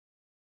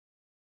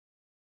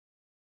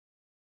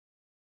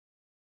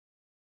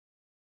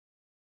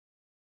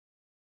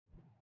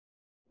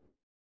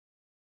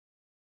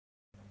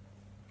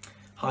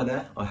Hi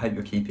there, I hope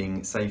you're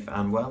keeping safe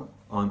and well.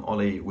 I'm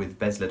Ollie with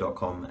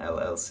Bezla.com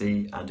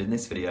LLC, and in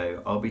this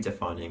video I'll be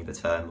defining the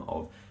term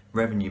of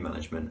revenue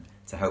management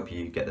to help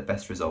you get the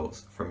best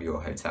results from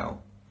your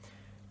hotel.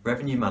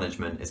 Revenue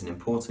management is an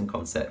important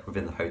concept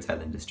within the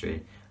hotel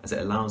industry as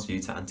it allows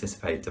you to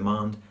anticipate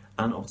demand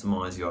and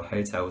optimise your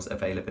hotel's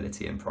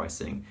availability and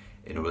pricing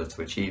in order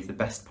to achieve the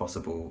best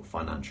possible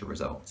financial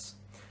results.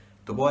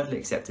 The widely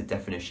accepted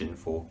definition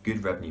for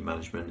good revenue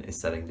management is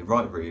selling the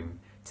right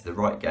room to the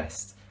right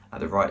guest at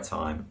the right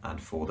time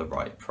and for the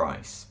right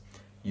price.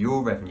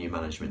 Your revenue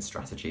management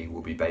strategy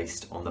will be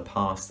based on the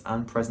past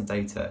and present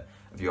data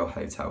of your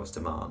hotel's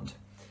demand.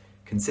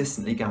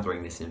 Consistently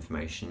gathering this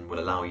information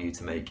will allow you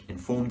to make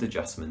informed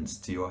adjustments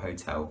to your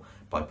hotel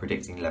by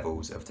predicting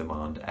levels of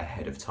demand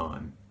ahead of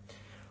time.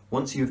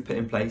 Once you have put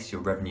in place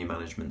your revenue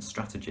management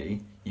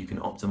strategy, you can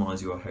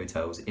optimise your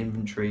hotel's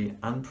inventory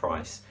and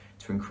price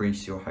to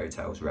increase your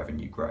hotel's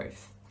revenue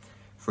growth.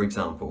 For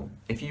example,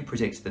 if you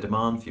predict the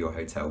demand for your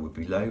hotel would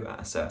be low at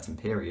a certain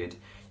period,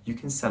 you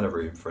can sell a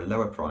room for a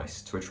lower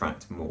price to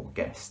attract more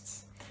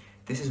guests.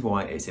 This is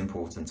why it's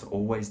important to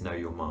always know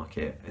your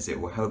market, as it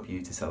will help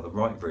you to sell the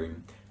right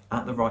room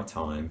at the right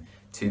time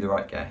to the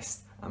right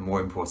guest, and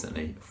more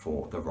importantly,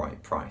 for the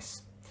right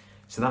price.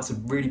 So that's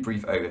a really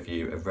brief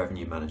overview of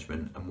revenue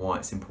management and why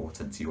it's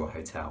important to your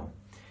hotel.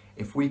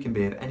 If we can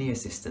be of any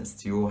assistance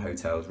to your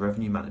hotel's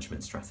revenue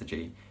management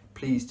strategy,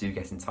 please do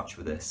get in touch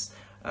with us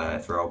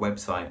through our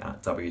website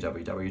at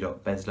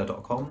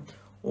www.bezla.com,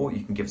 or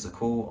you can give us a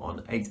call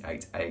on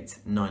 888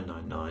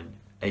 999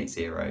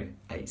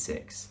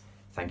 8086.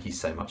 Thank you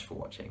so much for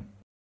watching.